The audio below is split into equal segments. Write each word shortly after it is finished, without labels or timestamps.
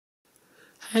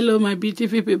Hello my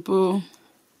beautiful people.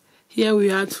 Here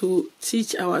we are to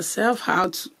teach ourselves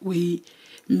how we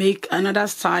make another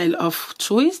style of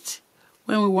twist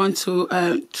when we want to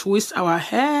twist our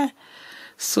hair.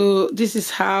 So this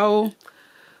is how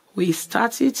we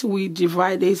start it. We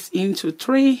divide this into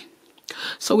 3.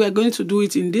 So we are going to do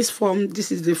it in this form.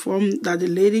 This is the form that the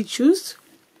lady chose.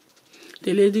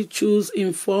 The lady chose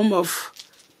in form of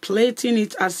plaiting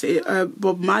it as a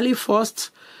Bob Marley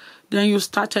first. Then you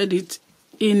started it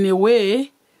in a way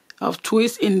of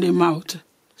twist in the mouth.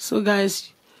 So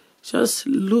guys, just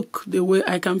look the way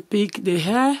I can pick the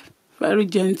hair, very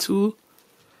gentle.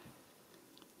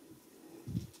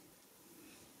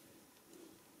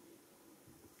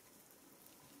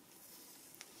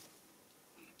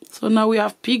 So now we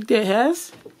have picked the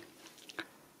hairs.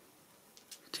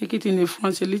 Take it in the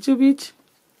front a little bit.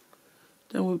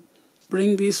 Then we'll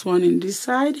bring this one in this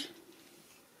side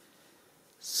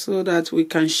so that we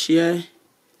can share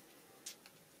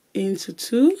into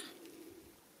 2.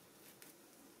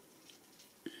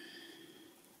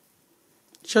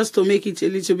 Just to make it a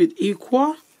little bit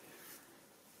equal.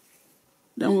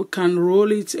 Then we can roll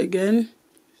it again.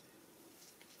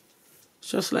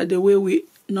 Just like the way we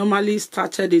normally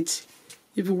started it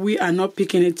if we are not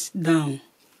picking it down.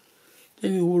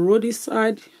 Then we will roll this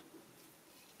side.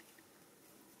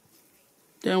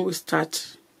 Then we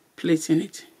start plaiting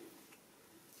it.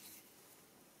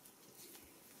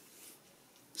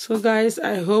 So guys,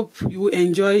 I hope you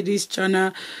enjoy this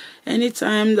channel.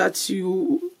 Anytime that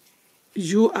you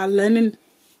are learning,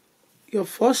 your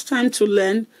first time to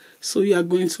learn, so you are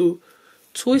going to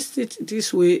twist it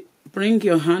this way, bring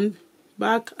your hand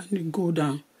back and you go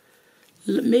down.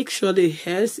 Make sure the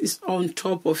hair is on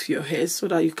top of your head so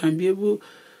that you can be able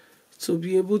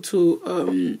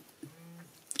to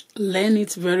learn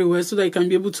it very well, so that you can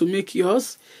be able to make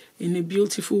yours in a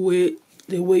beautiful way,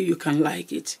 the way you can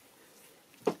like it.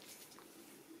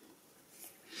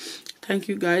 Thank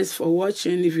you guys for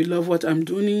watching. If you love what I'm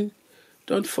doing,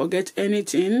 don't forget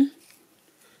anything,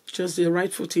 just the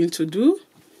rightful thing to do.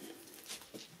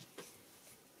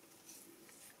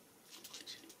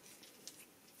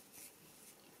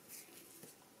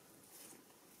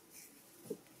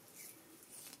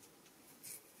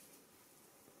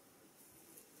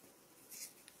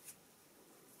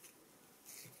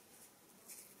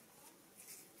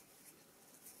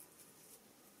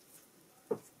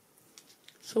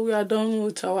 So we are done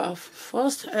with our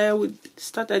first hair. We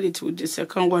started it with the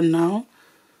second one now.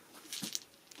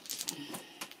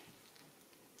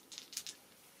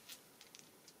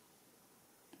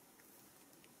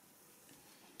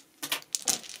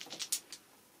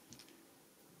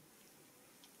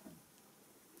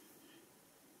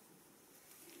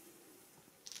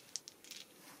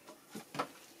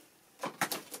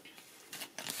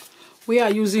 We are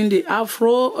using the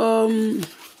Afro.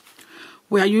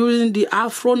 We are using the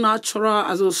Afro Natural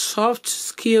as a soft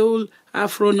skill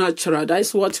Afro Natural.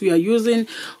 That's what we are using.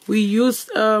 We used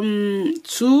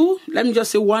 2, let me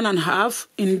just say 1.5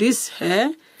 in this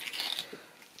hair.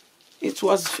 It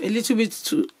was a little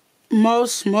bit more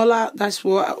smaller.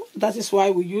 That is why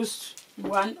we used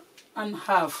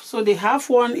 1.5. So the half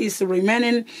one is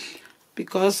remaining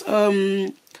because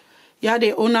yeah,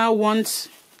 the owner wants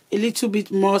a little bit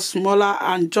more smaller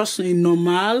and just in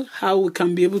normal, how we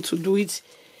can be able to do it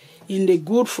in the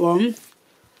good form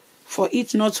for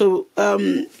it not to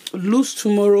lose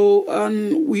tomorrow.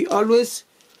 And we always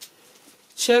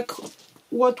check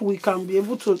what we can be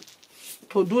able to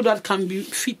do that can be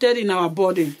fitted in our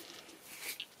body.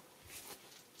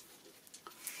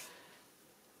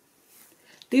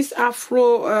 This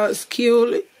Afro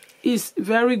skill is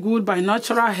very good by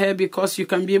natural hair because you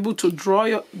can be able to draw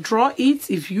it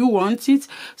if you want it.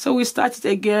 So we start it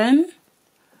again.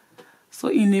 So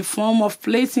in a form of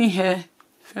plaiting hair,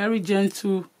 very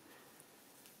gentle.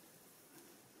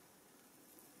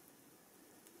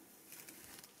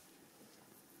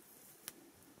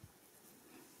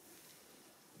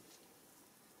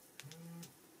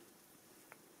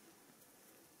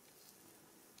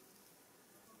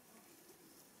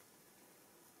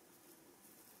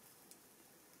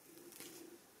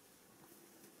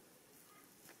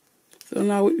 So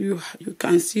now you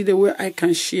can see the way I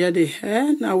can shear the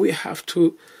hair. Now we have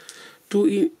to do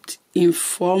it in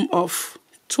form of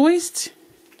twist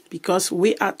because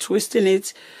we are twisting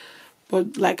it.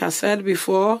 But like I said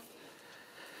before,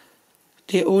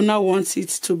 the owner wants it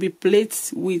to be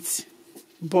plaited with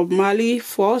Bob Marley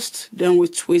first, then we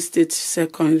twist it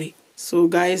secondly. So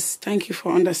guys, thank you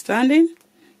for understanding.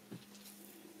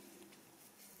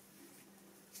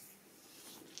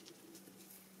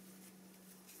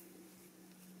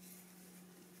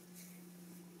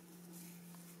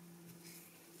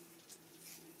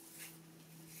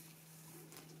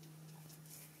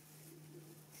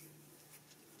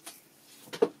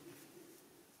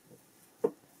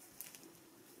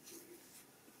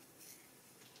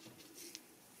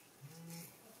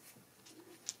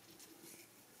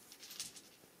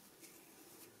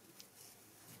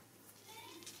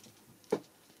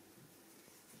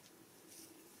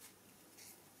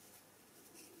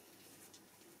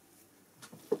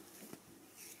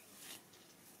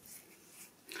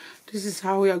 This is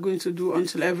how we are going to do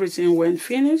until everything went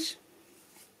finished.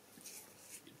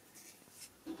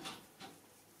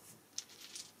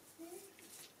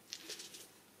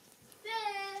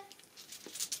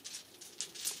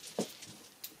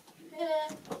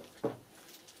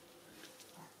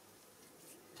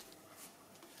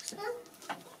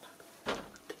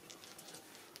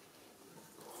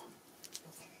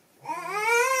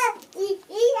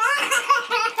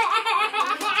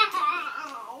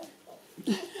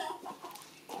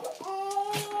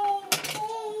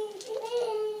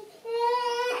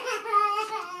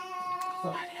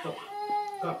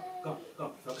 Go.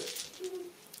 Okay.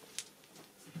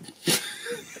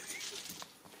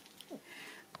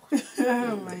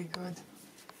 Oh my God.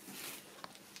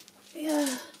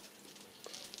 Yeah.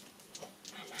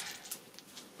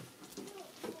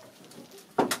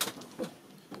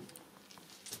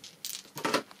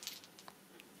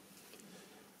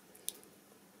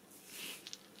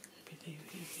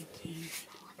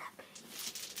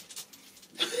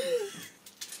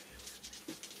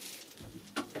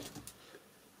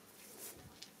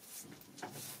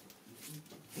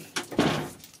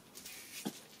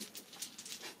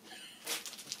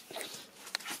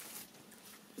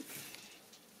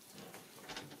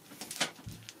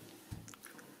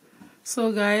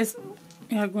 So guys,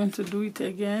 we are going to do it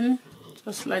again,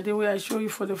 just like the way I showed you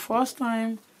for the first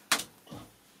time.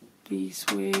 This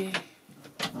way.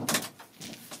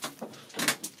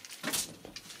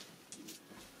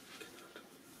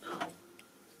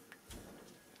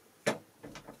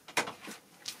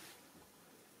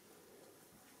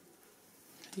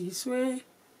 This way.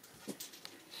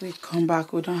 We come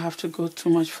back, we don't have to go too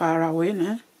much far away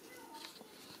now.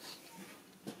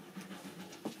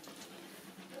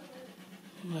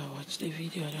 Well, watch the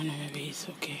video, I don't know, maybe it's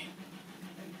okay.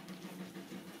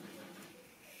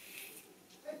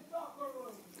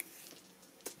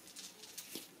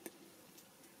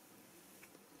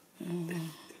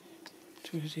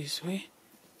 Do this way.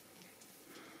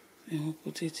 And we'll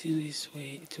put it in this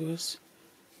way. It was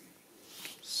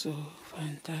so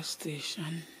fantastic.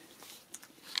 And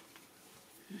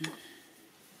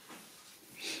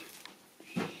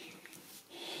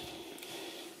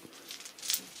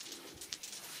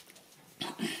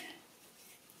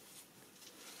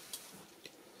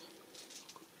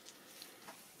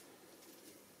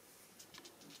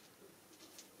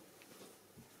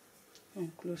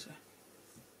come closer.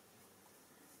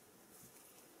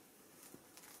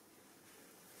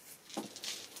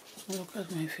 Look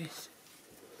at my face.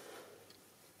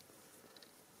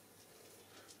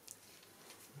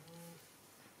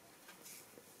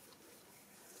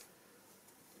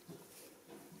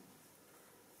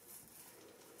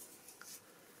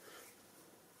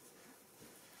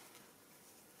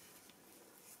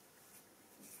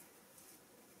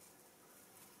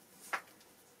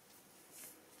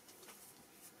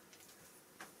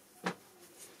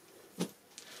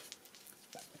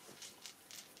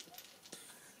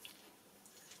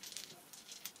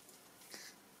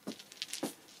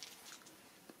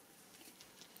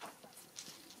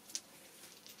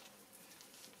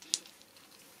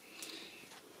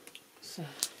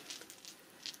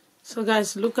 So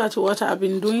guys, look at what I've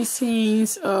been doing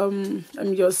since let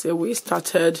me just say we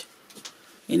started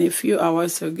in a few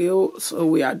hours ago, so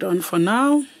we are done for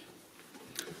now.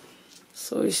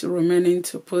 So it's remaining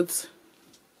to put,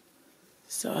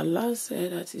 so our last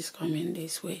set that is coming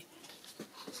this way.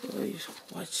 So you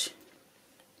watch,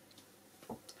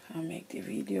 I'll make the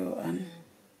video and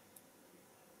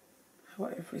how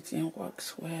everything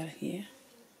works well here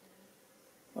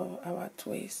for our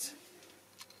twist.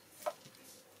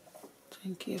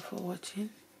 Thank you for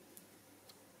watching.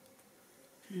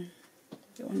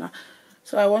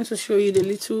 So I want to show you the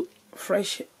little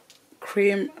fresh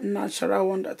cream natural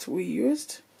one that we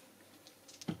used.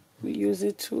 We use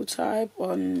it 2 type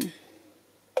on,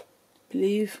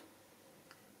 believe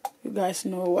you guys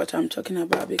know what I'm talking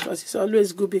about, because it's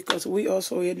always good, because we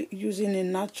also are using a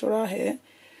natural hair.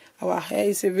 Our hair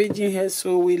is a virgin hair,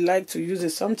 so we like to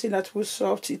use something that will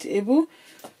soft it able.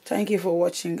 Thank you for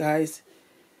watching, guys.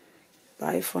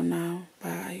 Bye for now.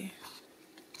 Bye.